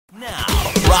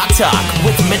Talk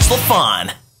with Mitch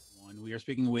Lafon. We are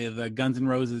speaking with Guns N'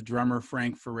 Roses drummer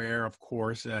Frank Ferrer, of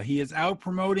course. He is out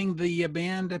promoting the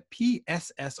band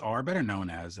PSSR, better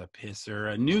known as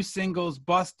Pisser. New singles,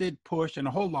 Busted, Push, and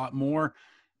a whole lot more.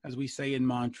 As we say in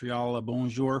Montreal,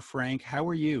 bonjour, Frank. How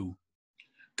are you?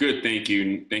 Good, thank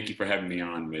you. Thank you for having me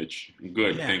on, Mitch. I'm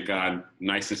good, Yeah. Thank God.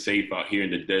 Nice and safe out here in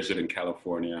the desert in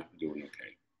California. Doing okay.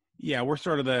 Yeah, we're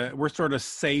sort of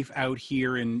safe out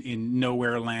here in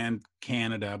nowhere land,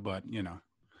 Canada, but you know,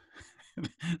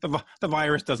 the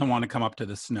virus doesn't want to come up to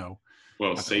the snow.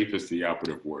 Well, safe is the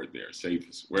operative word there. Safe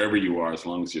is wherever you are, as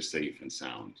long as you're safe and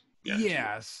sound. Yeah,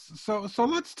 yes. So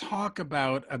let's talk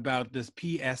about this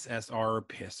PSSR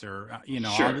Pisser.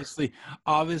 Sure.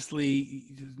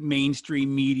 Obviously,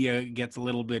 mainstream media gets a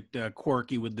little bit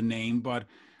quirky with the name, but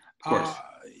Of course.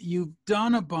 you've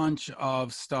done a bunch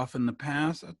of stuff in the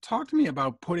past. Talk to me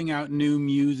about putting out new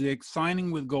music, signing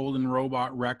with Golden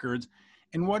Robot Records,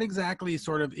 and what exactly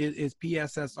sort of is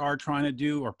PSSR trying to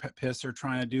do, or Pisser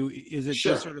trying to do? Is it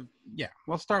Sure. just sort of, yeah,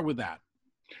 let's start with that.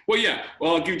 Well, yeah.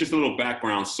 Well, I'll give you just a little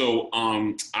background. So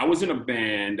I was in a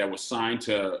band that was signed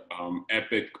to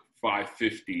Epic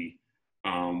 550,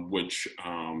 which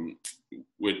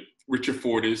with Richard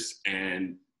Fortus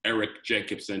and Eric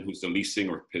Jacobson, who's the lead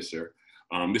singer of Pisser.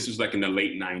 This was like in the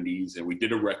late 90s, and we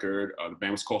did a record. The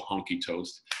band was called Honky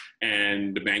Toast,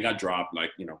 and the band got dropped,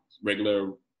 like, you know,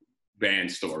 regular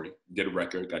band story. Did a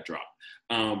record, got dropped.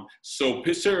 So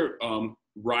Pisser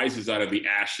rises out of the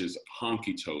ashes of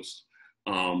Honky Toast.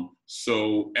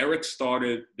 So Eric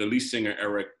started, the lead singer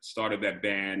Eric started that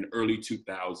band early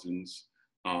 2000s.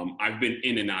 I've been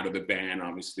in and out of the band,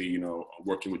 obviously, you know,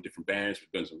 working with different bands,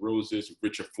 with Guns N' Roses.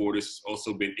 Richard Fortus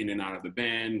also been in and out of the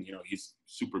band. You know, he's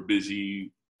super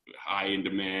busy, high in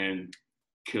demand,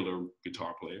 killer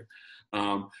guitar player.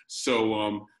 But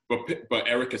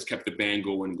Eric has kept the band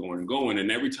going.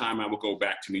 And every time I would go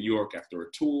back to New York after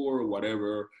a tour or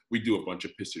whatever, we do a bunch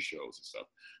of Pisser shows and stuff.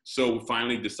 So we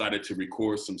finally decided to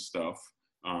record some stuff.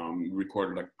 We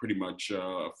recorded like pretty much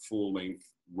a full-length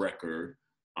record.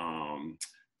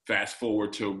 Fast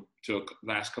forward to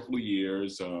last couple of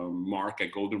years, Mark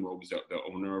at Golden Robot, the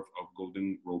owner of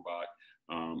Golden Robot,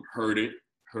 heard the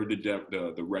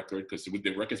record, because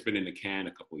the record's been in the can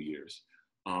a couple of years,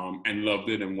 and loved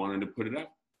it and wanted to put it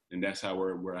up. And that's how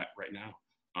we're at right now.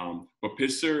 But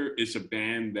Pisser is a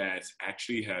band that's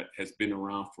actually has been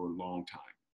around for a long time.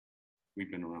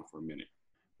 We've been around for a minute.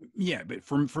 Yeah, but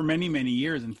for many, many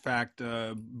years. In fact,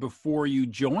 before you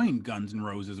joined Guns N'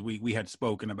 Roses, we had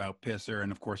spoken about Pisser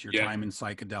and, of course, your time in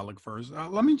psychedelic furs.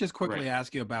 Let me just quickly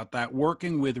ask you about that,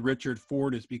 working with Richard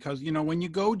Fortus, because, you know, when you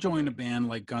go join a band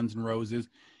like Guns N' Roses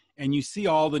and you see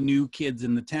all the new kids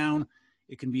in the town,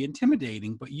 it can be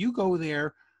intimidating, but you go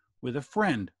there with a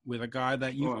friend, with a guy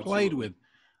that you've played with.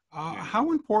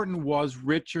 How important was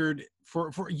Richard for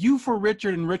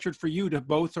Richard and Richard for you to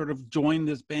both sort of join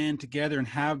this band together and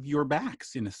have your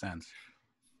backs, in a sense?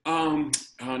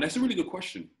 That's a really good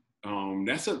question.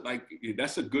 That's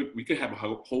a good, we could have a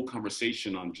whole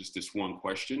conversation on just this one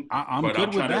question. I'm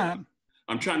good with that.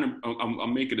 I'll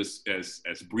make it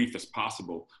as brief as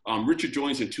possible. Richard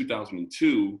joins in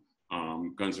 2002.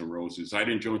 Guns N' Roses. I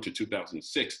didn't join until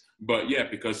 2006, but yeah,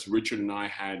 because Richard and I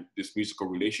had this musical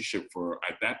relationship for,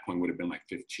 at that point, would have been like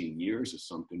 15 years or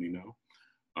something, you know,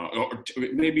 or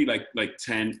maybe like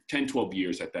 10, 12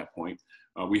 years at that point.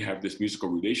 We have this musical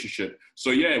relationship.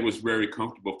 So yeah, it was very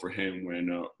comfortable for him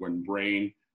when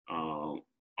Brain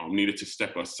needed to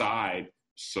step aside,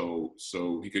 so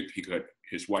he could,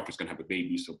 his wife was going to have a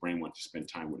baby, so Brain wanted to spend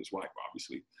time with his wife,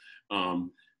 obviously.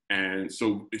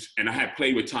 And I had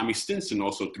played with Tommy Stinson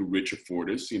also through Richard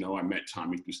Fortus. You know, I met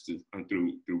Tommy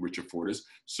through Richard Fortus.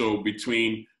 So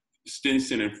between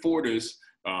Stinson and Fortus,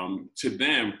 to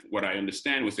them, what I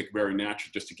understand was like very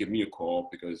natural just to give me a call,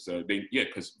 because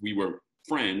because we were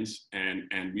friends,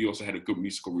 and we also had a good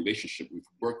musical relationship. We've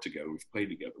worked together, we've played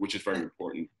together, which is very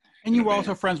important. And you were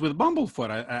also friends with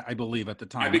Bumblefoot, I believe, at the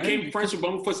time. I became friends with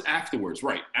Bumblefoot afterwards,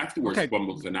 right? Afterwards, okay.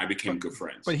 Bumblefoot and I became good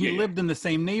friends. But he lived in the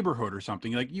same neighborhood or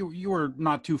something. Like you were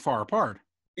not too far apart.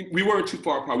 We weren't too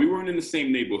far apart. We weren't in the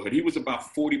same neighborhood. He was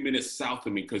about 40 minutes south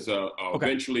of me, because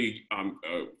eventually,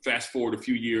 fast forward a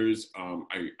few years,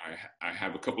 I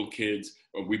have a couple of kids.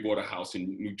 We bought a house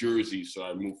in New Jersey, so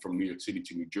I moved from New York City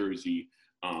to New Jersey.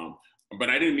 But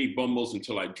I didn't meet Bumbles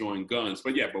until I joined Guns.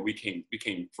 But yeah, but we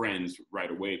became friends right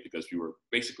away, because we were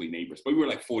basically neighbors. But we were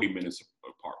like 40 minutes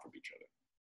apart from each other.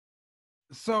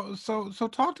 So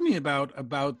talk to me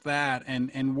about that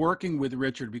and working with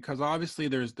Richard, because obviously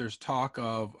there's talk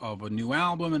of a new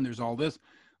album and there's all this.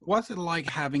 What's it like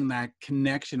having that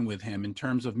connection with him in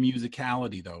terms of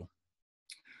musicality, though?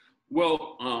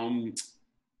 Well,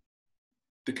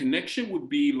 the connection would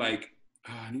be like,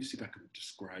 let me see if I can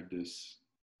describe this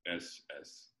as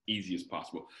easy as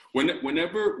possible.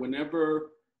 Whenever whenever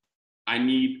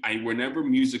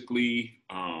musically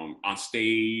on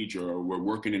stage or we're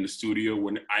working in the studio,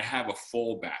 when I have a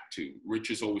fallback to,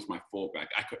 Rich is always my fallback.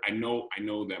 I know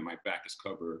that my back is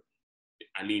covered.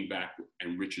 I lean back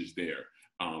and Rich is there.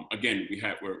 Again,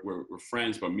 we're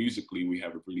friends, but musically we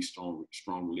have a really strong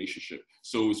relationship.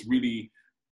 So it's really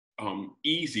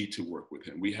easy to work with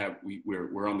him.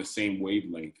 We're on the same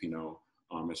wavelength,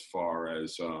 as far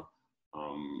as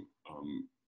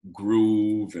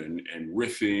groove and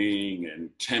riffing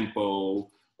and tempo.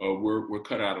 We're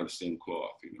cut out of the same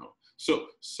cloth, So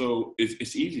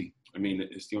it's easy. I mean,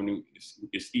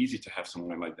 it's easy to have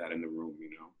someone like that in the room,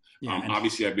 Yeah,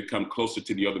 obviously, I've become closer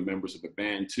to the other members of the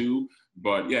band too.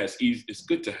 But yeah, it's easy. It's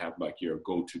good to have like your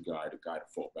go-to guy, the guy to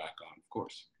fall back on, of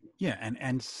course. Yeah,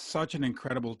 and such an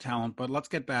incredible talent. But let's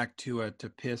get back to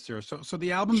PSSR. So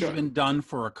the album's been done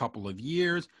for a couple of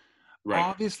years. Right.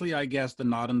 Obviously, I guess the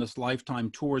Not in This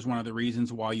Lifetime tour is one of the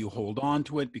reasons why you hold on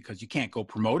to it, because you can't go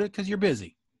promote it because you're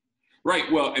busy.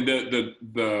 Right. Well, and the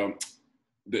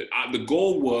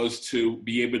goal was to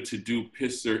be able to do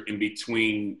PSSR in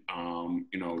between,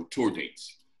 tour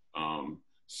dates.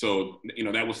 So,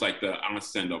 that was like the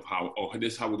onset of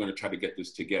this is how we're going to try to get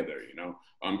this together,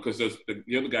 because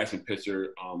the other guys in PSSR,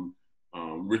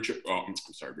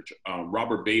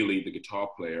 Robert Bailey, the guitar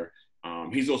player,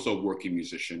 he's also a working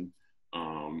musician.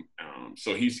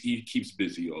 So he keeps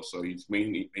busy also. He's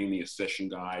mainly a session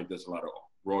guy, does a lot of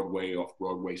Broadway,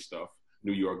 off-Broadway stuff,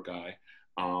 New York guy.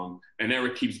 And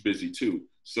Eric keeps busy too.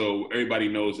 So everybody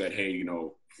knows that, hey,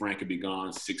 Frank could be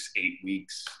gone 6-8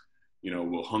 weeks.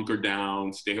 We'll hunker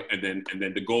down, stay, and then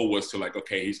the goal was to like,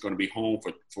 okay, he's going to be home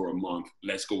for a month.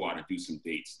 Let's go out and do some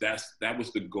dates. That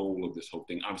was the goal of this whole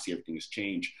thing. Obviously, everything has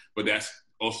changed, but that's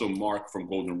also Mark from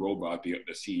Golden Robot, the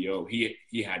CEO.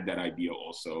 He had that idea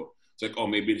also. It's like, oh,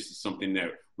 maybe this is something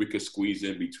that we could squeeze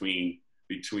in between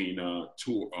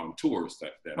tours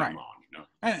that right. I'm on,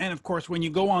 And of course, when you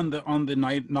go on the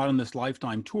Not in This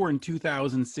Lifetime tour in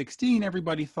 2016,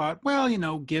 everybody thought,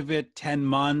 well, give it 10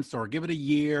 months or give it a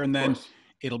year, and then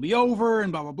it'll be over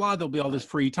and blah, blah, blah. There'll be all this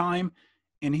free time.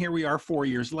 And here we are 4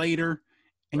 years later,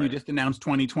 and you just announced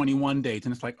 2021 dates.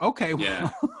 And it's like, okay,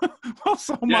 well, well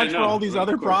so much for all these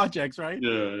other projects, right?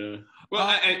 Yeah. Well,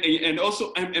 and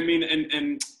also, I mean,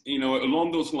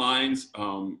 along those lines,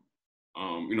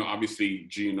 obviously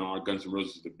GNR, Guns N'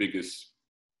 Roses is the biggest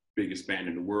band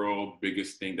in the world,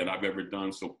 biggest thing that I've ever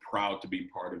done. So proud to be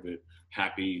part of it.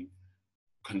 Happy,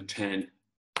 content,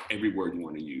 every word you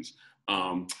want to use.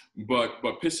 But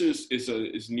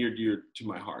PSSR is near dear to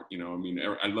my heart.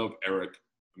 I love Eric.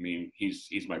 I mean,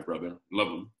 he's my brother. Love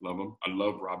him. I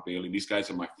love Rob Bailey. These guys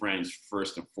are my friends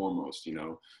first and foremost.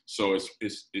 So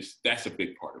that's a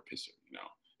big part of PSSR.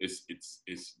 It's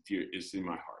dear. It's in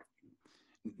my heart.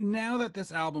 Now that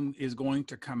this album is going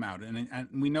to come out, and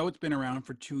we know it's been around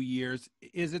for 2 years,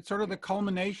 is it sort of the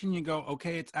culmination? You go,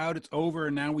 okay, it's out, it's over,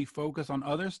 and now we focus on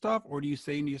other stuff? Or do you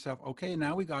say to yourself, okay,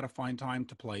 now we got to find time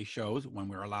to play shows when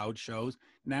we're allowed shows.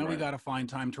 Now we got to find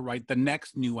time to write the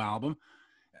next new album.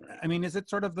 I mean, is it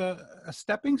sort of a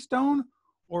stepping stone,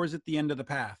 or is it the end of the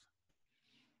path?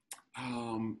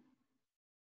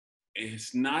 It's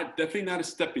definitely not a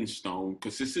stepping stone,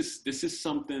 because this is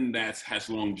something that has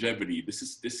longevity. This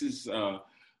is going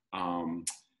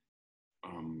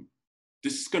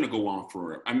to go on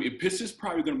forever. I mean, PSSR is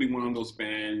probably going to be one of those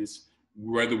bands,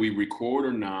 whether we record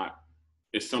or not,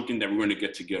 it's something that we're going to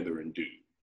get together and do.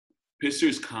 PSSR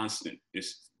is constant. It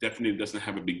definitely doesn't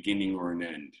have a beginning or an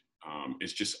end.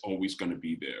 It's just always going to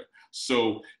be there.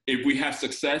 So if we have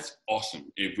success,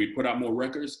 awesome. If we put out more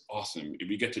records, awesome. If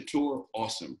we get to tour,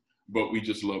 awesome. But we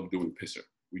just love doing PSSR.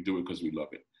 We do it because we love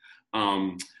it.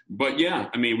 But yeah,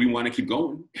 I mean, we want to keep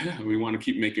going. We want to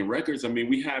keep making records. I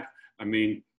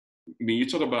mean, you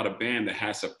talk about a band that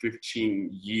has a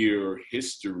 15-year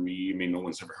history. I mean, no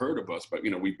one's ever heard of us, but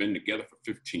we've been together for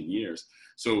 15 years.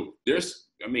 So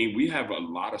we have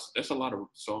there's a lot of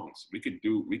songs. We could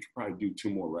probably do 2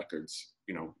 more records,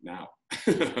 now.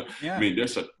 Yeah. I mean,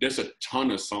 there's a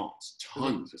ton of songs,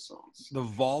 tons of songs. The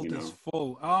vault is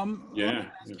full. Let me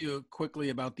ask you quickly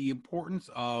about the importance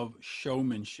of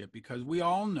showmanship, because we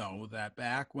all know that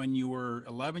back when you were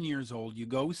 11 years old, you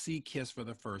go see Kiss for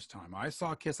the first time. I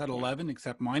saw Kiss at 11,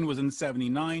 except mine was in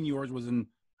 79. Yours was in,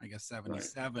 I guess,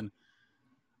 77. Right.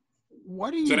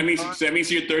 What do you? So that means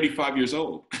you're 35 years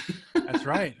old. That's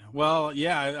right. Well,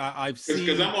 yeah, I've seen.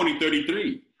 Because I'm only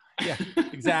 33. Yeah,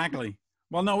 exactly.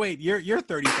 Well, no, wait. You're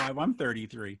 35. I'm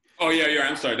 33. Oh yeah.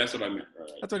 I'm sorry. That's what I meant. Right.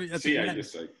 That's what I meant.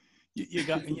 Just like. You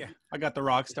got, yeah, I got the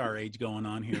rock star age going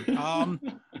on here.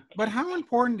 But how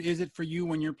important is it for you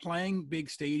when you're playing big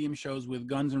stadium shows with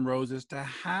Guns N' Roses to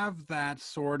have that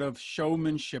sort of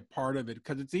showmanship part of it?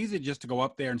 Because it's easy just to go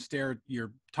up there and stare at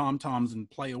your tom-toms and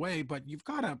play away, but you've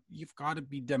got to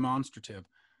be demonstrative.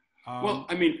 Well,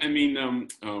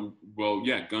 well,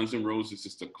 yeah, Guns N' Roses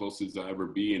is the closest I'll ever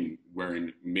be in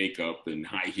wearing makeup and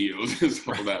high heels and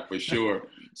all that for sure.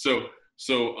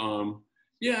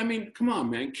 Yeah, I mean, come on,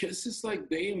 man. Kiss is like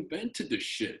they invented the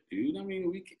shit, dude. I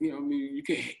mean, you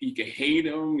can hate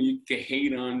them, you can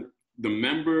hate on the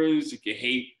members, you can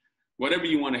hate whatever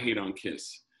you want to hate on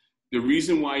Kiss. The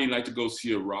reason why you like to go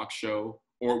see a rock show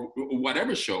or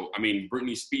whatever show, I mean,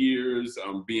 Britney Spears,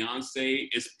 Beyonce,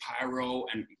 is pyro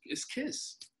and it's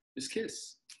Kiss. It's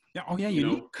Kiss. Yeah. Oh yeah. You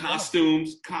know,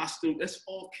 costumes. That's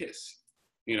all Kiss.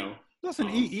 You know. Listen,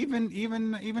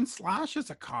 even Slash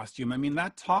is a costume. I mean,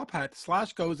 that top hat,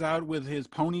 Slash goes out with his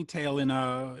ponytail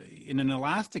in an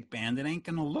elastic band. It ain't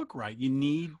gonna look right. You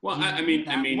need. Well, I mean,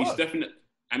 it's definitely.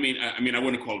 I mean, I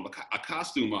wouldn't call it a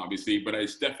costume, obviously, but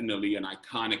it's definitely an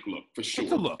iconic look for sure.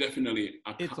 It's a look. Definitely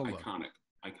It's a look. Iconic.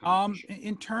 Sure.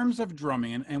 In terms of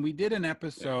drumming, and we did an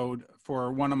episode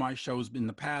for one of my shows in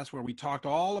the past where we talked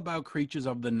all about Creatures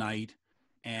of the Night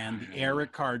and the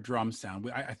Eric Carr drum sound.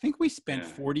 I think we spent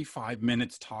 45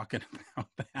 minutes talking about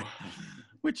that,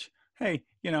 which, hey,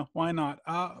 you know, why not?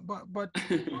 But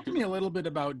talk to me a little bit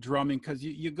about drumming, because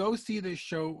you go see this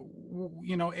show,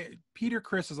 you know, Peter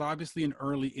Criss is obviously an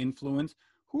early influence.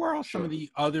 Who are some of the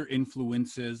other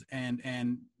influences?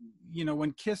 And you know,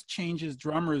 when Kiss changes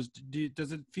drummers,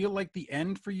 does it feel like the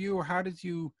end for you, or how did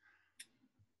you?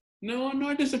 No,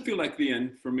 it doesn't feel like the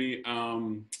end for me.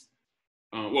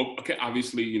 Well, okay,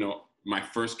 obviously, you know, my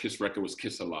first Kiss record was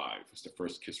Kiss Alive. It's the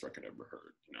first Kiss record I ever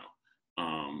heard, you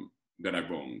know, that I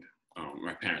owned.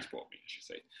 My parents bought me, I should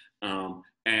say.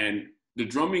 And the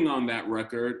drumming on that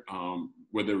record,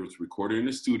 whether it was recorded in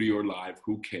the studio or live,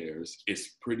 who cares? It's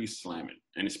pretty slamming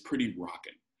and it's pretty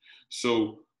rocking.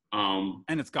 So,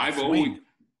 and it's got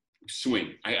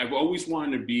swing. I've always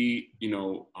wanted to be, you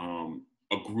know,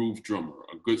 a groove drummer,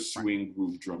 a good swing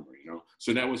groove drummer, you know.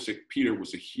 So that was Peter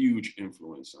was a huge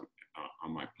influence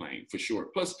on my playing for sure.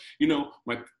 Plus, you know,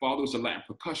 my father was a Latin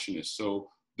percussionist, so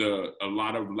a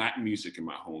lot of Latin music in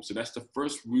my home. So that's the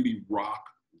first really rock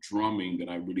drumming that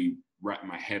I really wrapped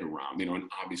my head around, you know. And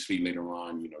obviously later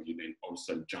on, you know, you then all of a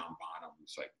sudden John Bonham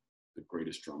is like the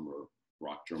greatest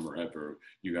rock drummer ever.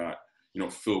 You got, you know,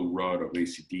 Phil Rudd of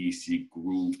AC/DC,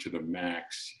 groove to the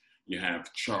max. You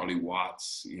have Charlie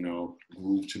Watts, you know,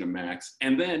 groove to the max.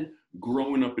 And then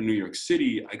growing up in New York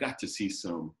City, I got to see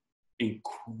some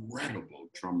incredible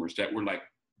drummers that were like,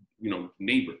 you know,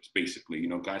 neighbors, basically, you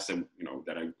know, guys that, you know,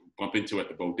 that I bump into at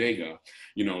the bodega,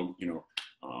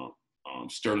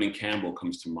 Sterling Campbell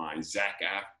comes to mind, Zach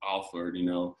Alford, you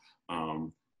know,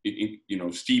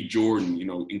 Steve Jordan, you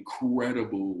know,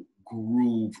 incredible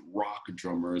groove rock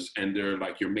drummers, and they're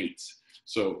like your mates.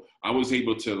 So I was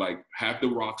able to like have the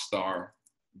rock star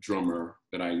drummer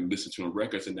that I listened to on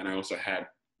records, and then I also had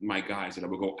my guys that I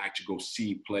would go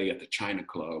see play at the China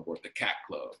Club or at the Cat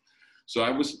Club. So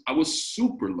I was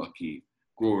super lucky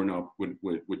growing up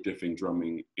with different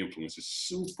drumming influences.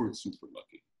 Super, super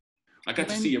lucky. I got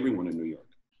to see everyone in New York.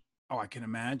 Oh, I can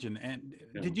imagine. And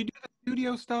did you do the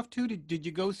studio stuff too? Did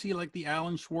you go see like the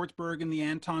Alan Schwartzberg and the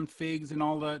Anton Figs and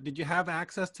all the? Did you have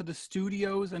access to the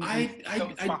studios? And I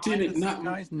didn't.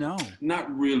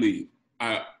 Not really.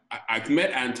 I've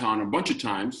met Anton a bunch of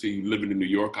times. He living in New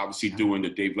York, obviously doing the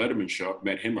Dave Letterman show. I've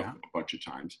met him a bunch of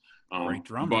times. Great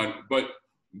drummer.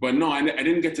 But no, I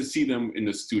didn't get to see them in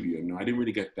the studio. No, I didn't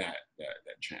really get that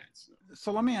chance. No.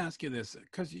 So let me ask you this,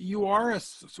 because you are a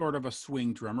sort of a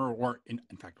swing drummer, or in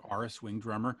fact are a swing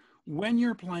drummer. When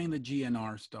you're playing the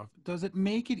GNR stuff, does it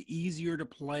make it easier to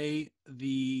play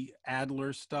the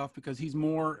Adler stuff because he's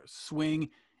more swing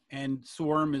and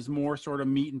Swarm is more sort of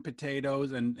meat and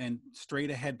potatoes and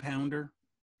straight ahead pounder?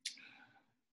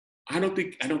 I don't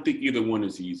think either one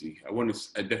is easy. I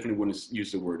definitely want to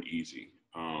use the word easy.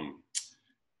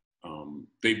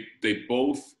 They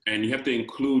both, and you have to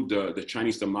include the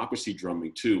Chinese democracy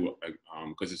drumming too,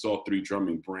 because it's all three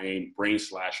drumming: Brain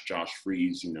 / Josh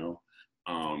Freese, you know,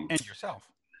 and yourself.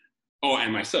 Oh,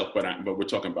 and myself, but we're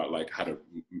talking about like how to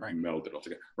meld it all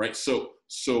together, right? So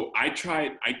I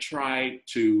tried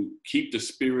to keep the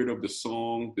spirit of the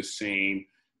song the same.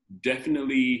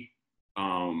 Definitely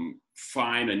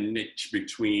find a niche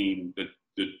between the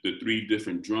three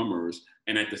different drummers,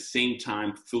 and at the same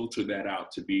time filter that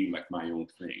out to be like my own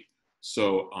thing.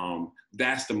 So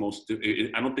that's the most,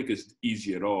 I don't think it's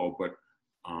easy at all, but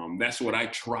that's what I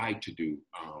tried to do.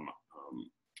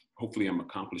 hopefully I'm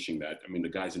accomplishing that. I mean, the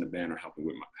guys in the band are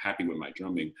happy with my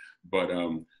drumming, but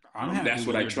that's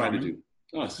what I try to do.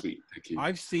 Oh, sweet. Thank you.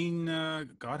 I've seen,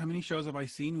 God, how many shows have I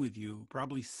seen with you?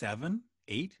 Probably 7,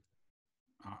 8.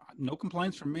 No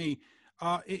complaints from me.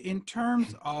 In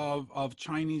terms of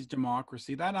Chinese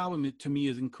Democracy, that album to me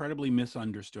is incredibly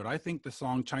misunderstood. I think the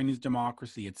song Chinese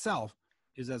Democracy itself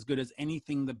is as good as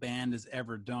anything the band has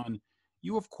ever done.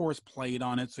 You, of course, played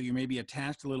on it, so you may be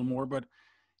attached a little more, but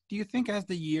do you think as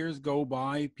the years go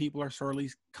by, people are sorely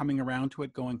coming around to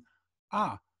it going,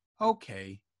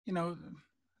 okay, you know,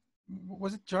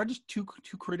 was it judged too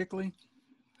critically,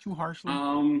 too harshly?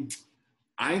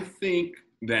 I think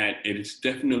that it's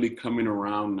definitely coming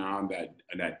around now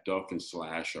that Duff and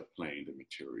Slash are playing the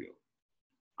material.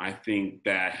 I think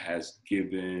that has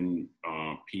given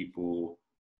people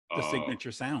the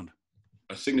signature sound.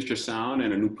 A signature sound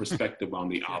and a new perspective on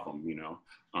the album, you know.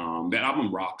 That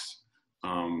album rocks.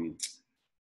 I'm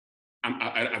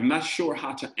not sure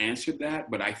how to answer that,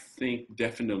 but I think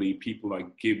definitely people are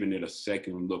giving it a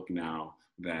second look now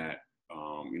that,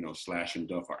 you know, Slash and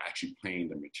Duff are actually playing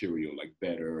the material like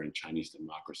Better and Chinese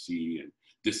Democracy and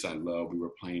This I Love we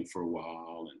were playing for a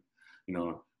while, and, you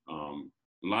know,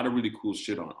 a lot of really cool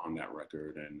shit on that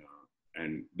record.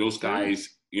 And those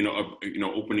guys, you know,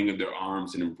 opening of their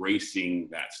arms and embracing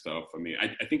that stuff. I mean,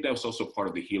 I think that was also part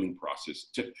of the healing process.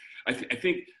 I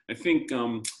think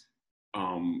them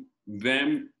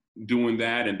doing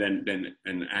that, and then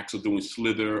Axl doing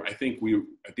Slither. I think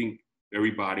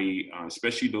everybody,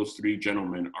 especially those 3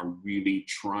 gentlemen, are really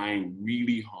trying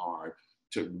really hard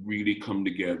to really come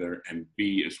together and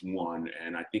be as one.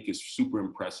 And I think it's super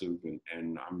impressive,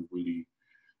 and I'm really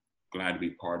glad to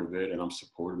be part of it, and I'm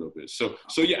supportive of it. So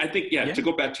yeah, I think, to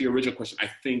go back to your original question, I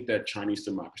think that Chinese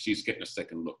Democracy is getting a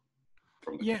second look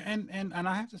from the and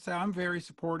I have to say, I'm very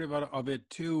supportive of it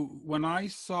too. When I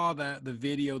saw the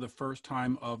video the first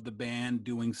time of the band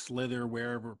doing Slither,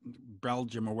 wherever,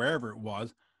 Belgium or wherever it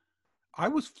was, I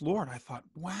was floored. I thought,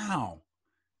 wow,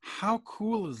 how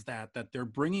cool is that they're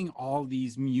bringing all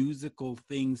these musical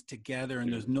things together,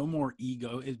 and there's no more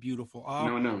ego. It's beautiful.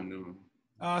 No.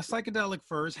 Psychedelic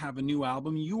Furs have a new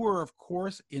album. You were, of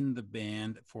course, in the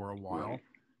band for a while. Right.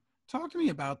 Talk to me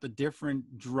about the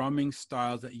different drumming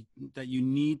styles that you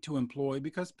need to employ,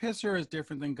 because Pisser is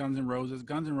different than Guns N' Roses.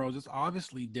 Guns N' Roses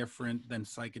obviously different than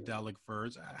Psychedelic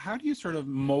Furs. How do you sort of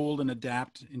mold and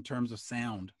adapt in terms of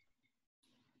sound?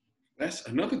 That's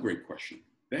another great question.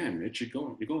 Damn, Mitch, you're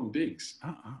going bigs.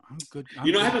 I'm good. I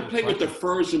haven't played with the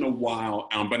Furs in a while,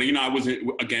 but I was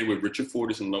again with Richard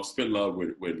Fortas and Love Spit Love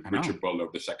with Richard Butler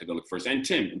of the Psychedelic Furs, and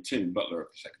Tim Butler of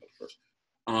the Psychedelic Furs.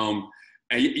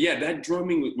 And that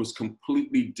drumming was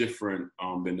completely different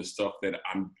than the stuff that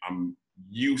I'm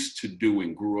used to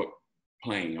doing, grew up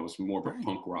playing. I was more of a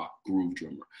punk rock groove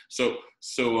drummer.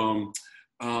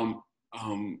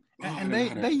 And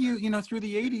they use, through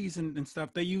the 80s and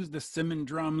stuff, they used the Simmons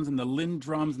drums and the Lynn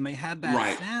drums, and they had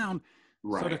that sound.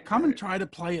 So to come and try to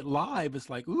play it live, it's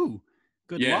like, ooh,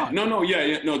 good luck. No,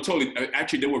 totally.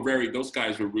 Actually, those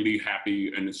guys were really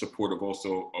happy and supportive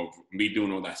also of me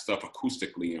doing all that stuff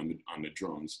acoustically on the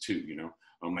drums too,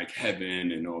 like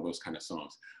Heaven and all those kind of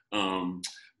songs.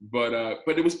 But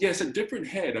it was, it's a different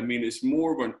head. I mean, it's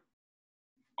more of an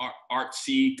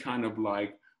artsy kind of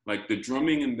like the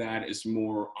drumming in that is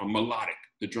more melodic.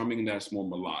 The drumming in that is more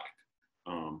melodic.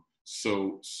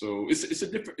 So it's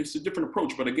a different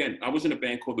approach. But again, I was in a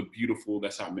band called The Beautiful.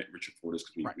 That's how I met Richard Fortas.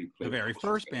 We played the very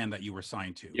first band that you were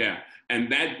signed to. Yeah,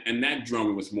 and that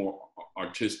drumming was more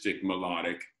artistic,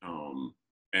 melodic,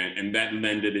 and that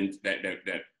lended into that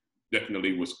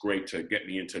definitely was great to get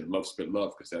me into Love Spit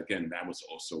Love, because again, that was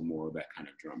also more of that kind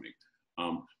of drumming.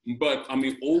 But I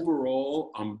mean, overall,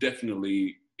 I'm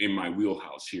definitely in my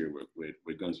wheelhouse here with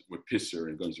Pisser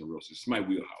and Guns N' Roses. It's my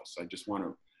wheelhouse. I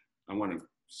want to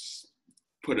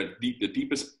put the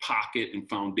deepest pocket and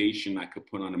foundation I could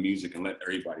put on the music and let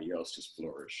everybody else just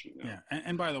flourish. Yeah,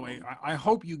 and by the way, I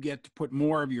hope you get to put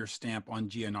more of your stamp on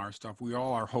GNR stuff. We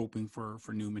all are hoping for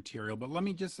new material. But let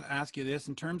me just ask you this: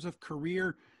 in terms of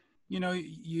career,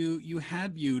 you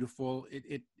had Beautiful.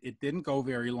 It didn't go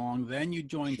very long. Then you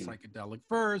joined Psychedelic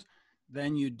Furs.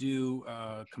 Then you do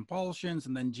Compulsions,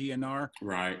 and then GNR.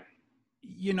 Right.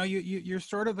 You're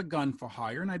sort of the gun for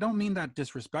hire, and I don't mean that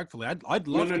disrespectfully. I'd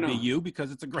love to be you,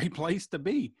 because it's a great place to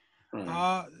be.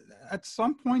 Right. At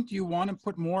some point, do you want to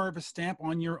put more of a stamp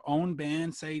on your own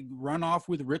band? Say, run off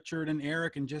with Richard and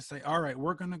Eric, and just say, all right,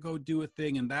 we're going to go do a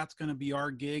thing, and that's going to be our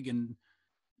gig. And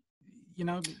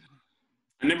I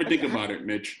never think about it,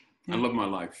 Mitch. Yeah. I love my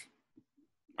life.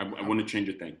 I want to change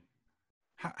a thing.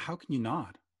 How can you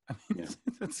not? I mean,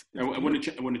 I want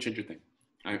to change a thing.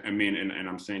 I mean, and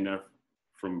I'm saying that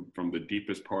from the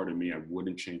deepest part of me. I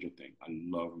wouldn't change a thing. I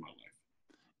love my life.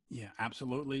 Yeah,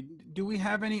 absolutely. Do we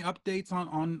have any updates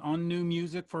on new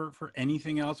music for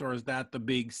anything else, or is that the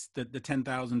big the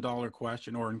 $10,000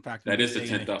 question, or in fact, that is the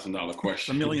 $10,000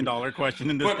 question, the $1 million question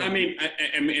in this? But I mean,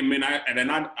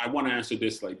 I want to answer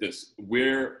this like this: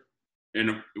 we're in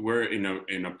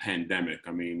a pandemic.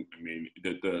 I mean,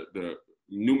 the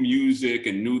new music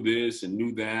and new this and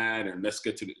new that, and let's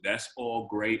get to that's all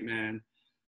great, man.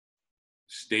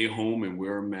 Stay home and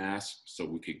wear a mask so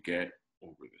we could get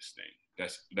over this thing.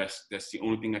 That's the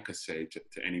only thing I could say to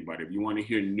anybody. If you want to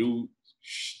hear new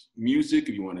music,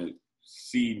 if you want to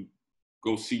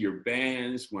go see your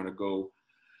bands, want to go,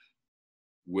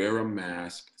 wear a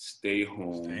mask, stay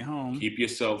home, keep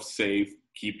yourself safe,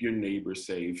 keep your neighbors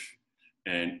safe,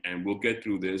 and we'll get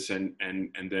through this, and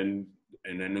then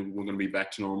we're going to be back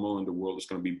to normal, and the world is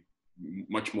going to be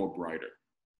much more brighter.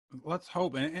 Let's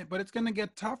hope. But it's going to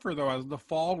get tougher, though, as the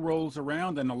fall rolls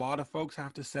around and a lot of folks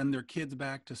have to send their kids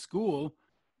back to school.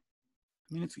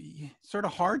 I mean, it's sort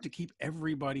of hard to keep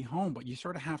everybody home, but you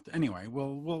sort of have to. Anyway,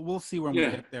 we'll see when we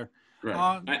get there.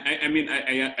 Right. I mean,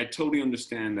 I totally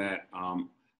understand that.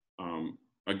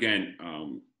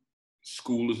 Again,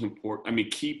 school is important. I mean,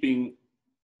 keeping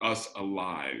us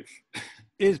alive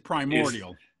is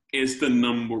primordial. Is the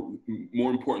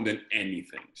more important than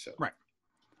anything. So right.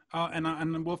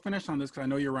 And we'll finish on this because I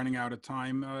know you're running out of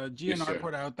time. GNR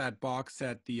put out that box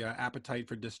set, the Appetite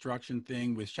for Destruction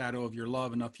thing with Shadow of Your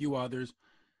Love and a few others.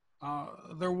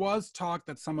 There was talk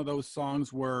that some of those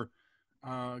songs were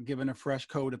given a fresh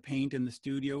coat of paint in the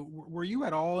studio. Were you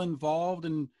at all involved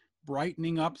in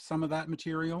brightening up some of that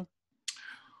material?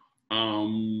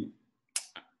 I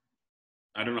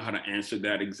don't know how to answer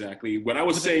that exactly. What I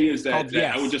would say is that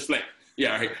I would just let,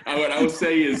 what I would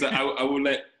say is I would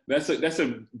let, that's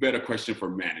a better question for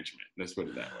management. Let's put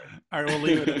it that way. All right, we'll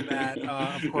leave it at that.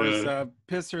 Of course,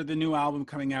 Pisser, the new album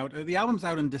coming out. The album's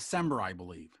out in December, I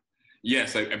believe.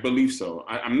 Yes, I believe so.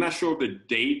 I'm not sure of the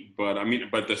date, but I mean,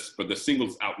 but the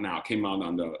single's out now. It came out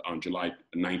on July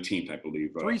 19th, I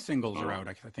believe. 3 singles are out,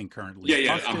 I think, currently.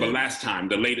 Yeah. But last time,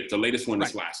 the latest one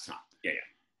is last time. Yeah.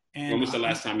 And when was the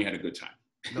last time you had a good time?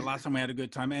 The last time we had a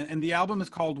good time. And the album is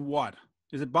called what?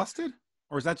 Is it Busted?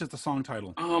 Or is that just a song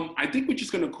title? I think we're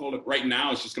just going to call it, right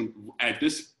now, it's just going to, at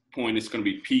this point, it's going to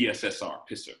be PSSR,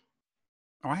 Pisser.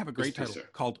 Oh, I have a great title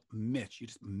called Mitch. You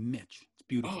just Mitch. It's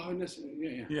beautiful. Oh,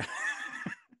 yeah.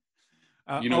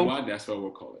 You know what? That's what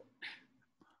we'll call it.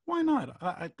 Why not?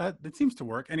 That seems to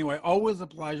work. Anyway, always a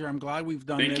pleasure. I'm glad we've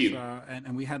done this. Thank you.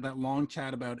 And we had that long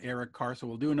chat about Eric Carr. So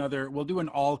we'll do an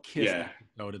all Kiss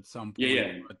episode at some point.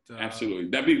 Yeah. But, absolutely.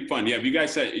 That'd be fun. Yeah. If you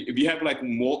guys if you have like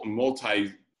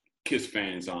multi Kiss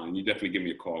fans on, you definitely give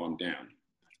me a call. I'm down.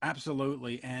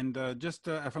 Absolutely. And just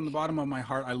from the bottom of my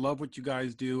heart, I love what you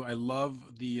guys do. I love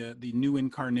the new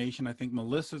incarnation. I think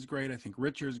Melissa's great. I think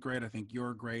Richard's great. I think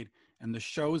you're great. And the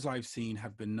shows I've seen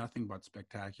have been nothing but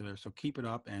spectacular. So keep it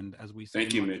up. And as we say,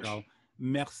 thank you, Mitch.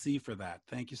 Merci for that.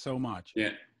 Thank you so much.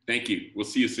 Yeah. Thank you. We'll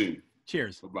see you soon.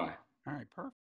 Cheers. Bye-bye. All right. Perfect.